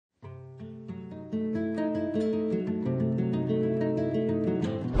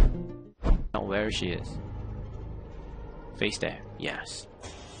where she is. Face there. Yes.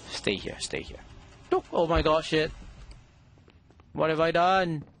 Stay here. Stay here. Look. Oh my god, shit. What have I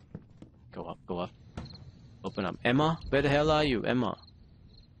done? Go up. Go up. Open up. Emma? Where the hell are you, Emma?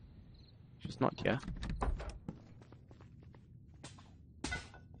 She's not here.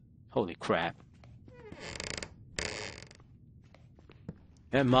 Holy crap.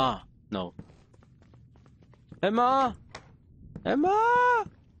 Emma! No. Emma! Emma!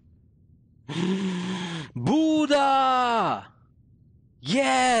 Buddha!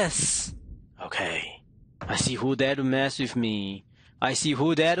 Yes! Okay. I see who dare to mess with me. I see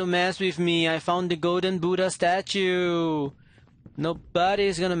who dare to mess with me. I found the golden Buddha statue.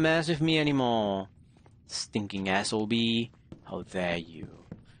 Nobody's gonna mess with me anymore. Stinking SOB. How dare you?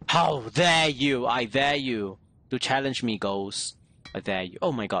 How dare you? I dare you to challenge me, ghost. I dare you.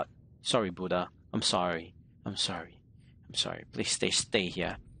 Oh my god. Sorry, Buddha. I'm sorry. I'm sorry. I'm sorry. Please stay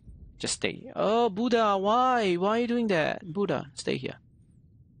here. Just stay. Oh, Buddha, why? Why are you doing that? Buddha, stay here.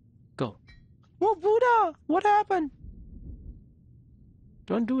 Go. Oh, Buddha! What happened?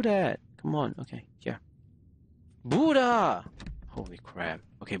 Don't do that. Come on. Okay, here. Buddha! Holy crap.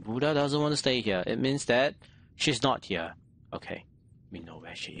 Okay, Buddha doesn't want to stay here. It means that she's not here. Okay, we know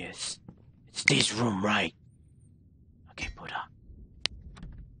where she is. It's this room, right? Okay, Buddha.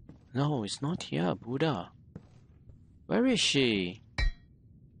 No, it's not here, Buddha. Where is she?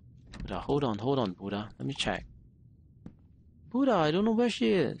 Buddha, hold on, Buddha. Let me check. Buddha, I don't know where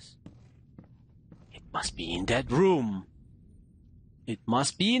she is. It must be in that room. It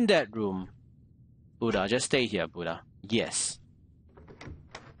must be in that room. Buddha, just stay here, Buddha. Yes.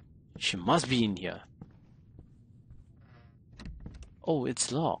 She must be in here. Oh,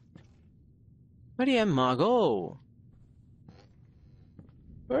 it's locked. Where did Emma go?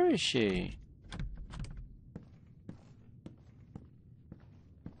 Where is she?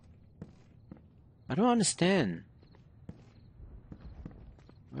 I don't understand.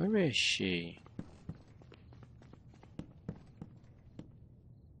 Where is she?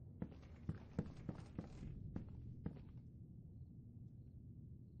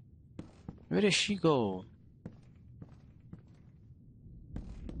 Where did she go?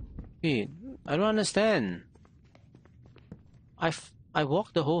 Wait, I don't understand. I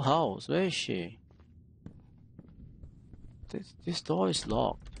walked the whole house. Where is she? This door is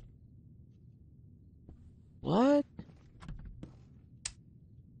locked. What?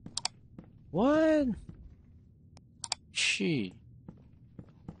 What? She?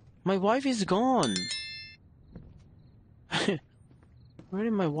 My wife is gone. Where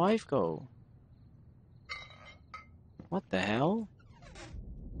did my wife go? What the hell?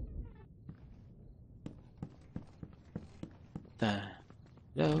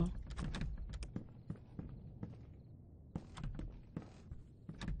 Hello?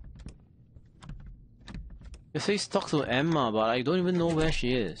 It says talk to Emma, but I don't even know where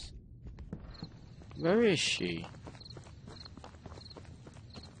she is. Where is she?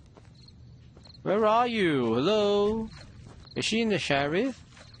 Where are you? Hello? Is she in the sheriff?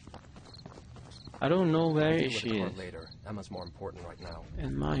 I don't know where she is. Later. Emma's more important right now.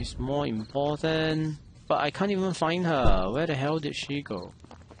 Emma is more important. But I can't even find her. Where the hell did she go?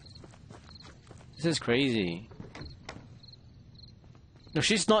 This is crazy. No,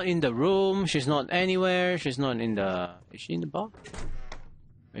 she's not in the room. She's not anywhere. She's not in the... Is she in the bar?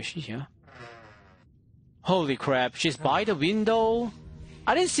 Is she here? Holy crap. She's by the window.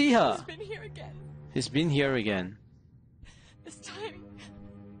 I didn't see her. She's been here again. She's been here again. This time...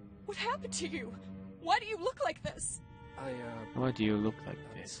 What happened to you? Why do you look like this? Why do you look like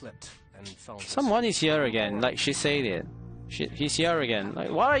this? Slipped and fell. Someone is here again. Like she said it. He's here again.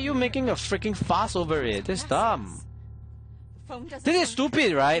 Like, why are you making a freaking fuss over it? This is dumb. This is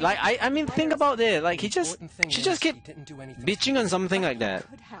stupid, right? Like, I mean, think about it. Like, she just kept bitching on something like that.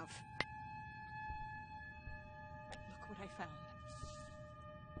 Look what I found.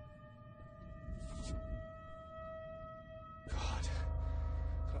 God,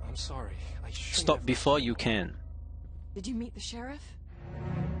 I'm sorry. I shouldn't Stop have... before you can. Did you meet the sheriff?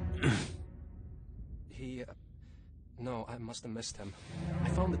 He... No, I must have missed him. I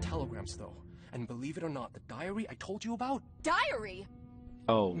found the telegrams, though. And believe it or not, the diary I told you about... Diary?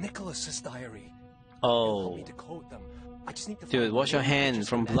 Oh. Nicholas's diary. Oh. Help me decode them. I just need to... Dude, wash your hand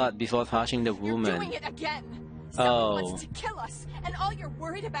from blood before touching the woman. You're doing it again! Someone wants to kill us, and all you're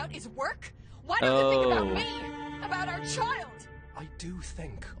worried about is work? Why don't you think about me? About our child? I do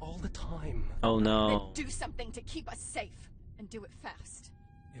think all the time. Oh no. Then do something to keep us safe, and do it fast.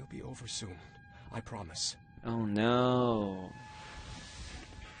 It'll be over soon. I promise. Oh no.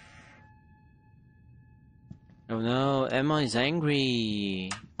 Oh no, Emma is angry.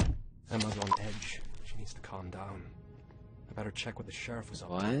 Emma's on edge. She needs to calm down. I better check what the sheriff was up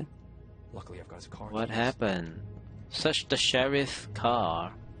to. What? Luckily, I've got his car What keys. happened? Search the sheriff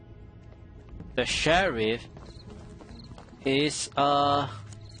car. The sheriff is what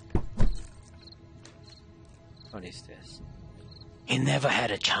is this? He never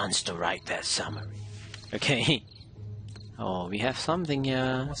had a chance to write that summary. Okay. Oh, we have something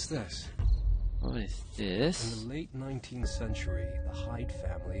here. What's this? What is In this? the late 19th century, the Hyde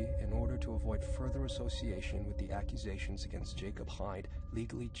family, in order to avoid further association with the accusations against Jacob Hyde,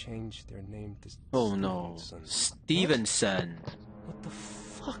 legally changed their name to Oh no. Stevenson. Stevenson. What the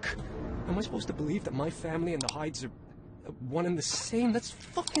fuck? Am I supposed to believe that my family and the Hydes are one and the same? That's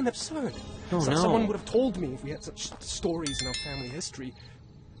fucking absurd. Oh, no. Someone would have told me if we had such stories in our family history,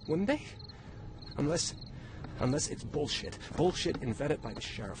 wouldn't they? Unless it's bullshit. Bullshit invented by the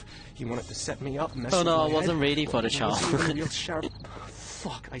sheriff. He wanted to set me up, mess Oh with no, my I wasn't head. ready for the Was he child. even the real sheriff?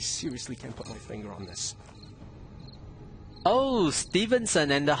 Fuck, I seriously can't put my finger on this. Oh,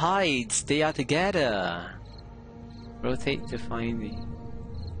 Stevenson and the Hydes, they are together. Rotate to find the...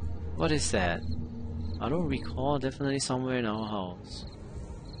 What is that? I don't recall, definitely somewhere in our house.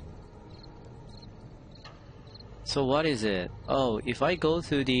 So what is it? Oh, if I go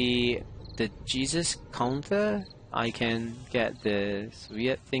to the Jesus counter, I can get this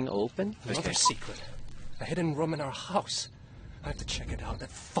weird thing open? Another secret. A hidden room in our house. I have to check it out. That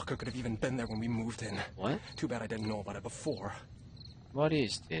fucker could have even been there when we moved in. What? Too bad I didn't know about it before. What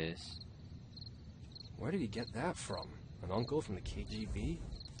is this? Where did he get that from? An uncle from the KGB?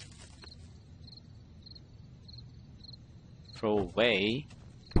 Throw away.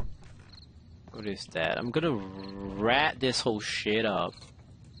 What is that? I'm gonna rat this whole shit up.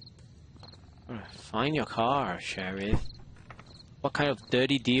 Find your car, Sheriff. What kind of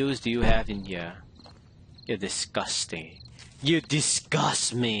dirty deals do you have in here? You're disgusting. You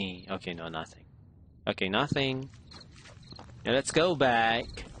disgust me. Okay, no, nothing. Okay, nothing. Now let's go back.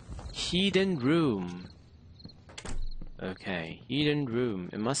 Hidden room. Okay, hidden room.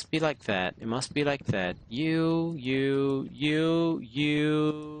 It must be like that. It must be like that. You.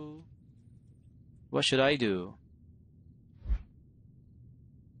 What should I do?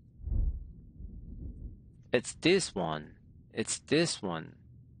 It's this one. It's this one.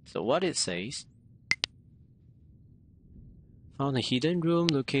 So what it says? Found a hidden room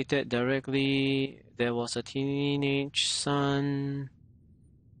located directly. There was a teenage son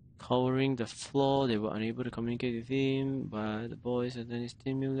covering the floor. They were unable to communicate with him, but the boys suddenly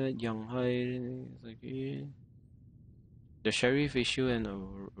stimulate young Hyde. The sheriff issued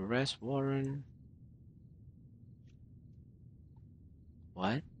an arrest warrant.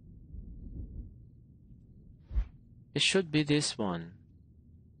 What? It should be this one.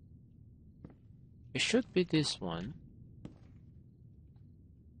 It should be this one.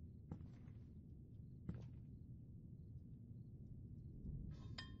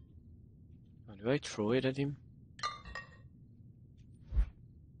 Do I throw it at him?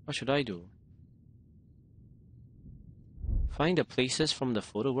 What should I do? Find the places from the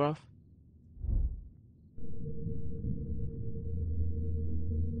photograph?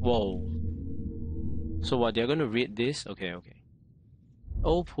 Whoa. So what, they're gonna read this? Okay.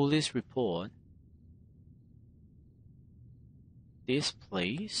 Oh, police report. This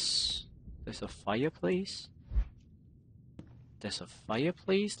place? There's a fireplace? There's a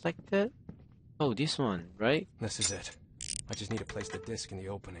fireplace like that? Oh, this one, right? This is it. I just need to place the disc in the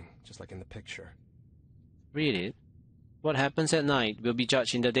opening, just like in the picture. Read it. What happens at night will be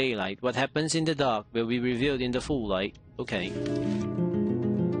judged in the daylight. What happens in the dark will be revealed in the full light. Okay.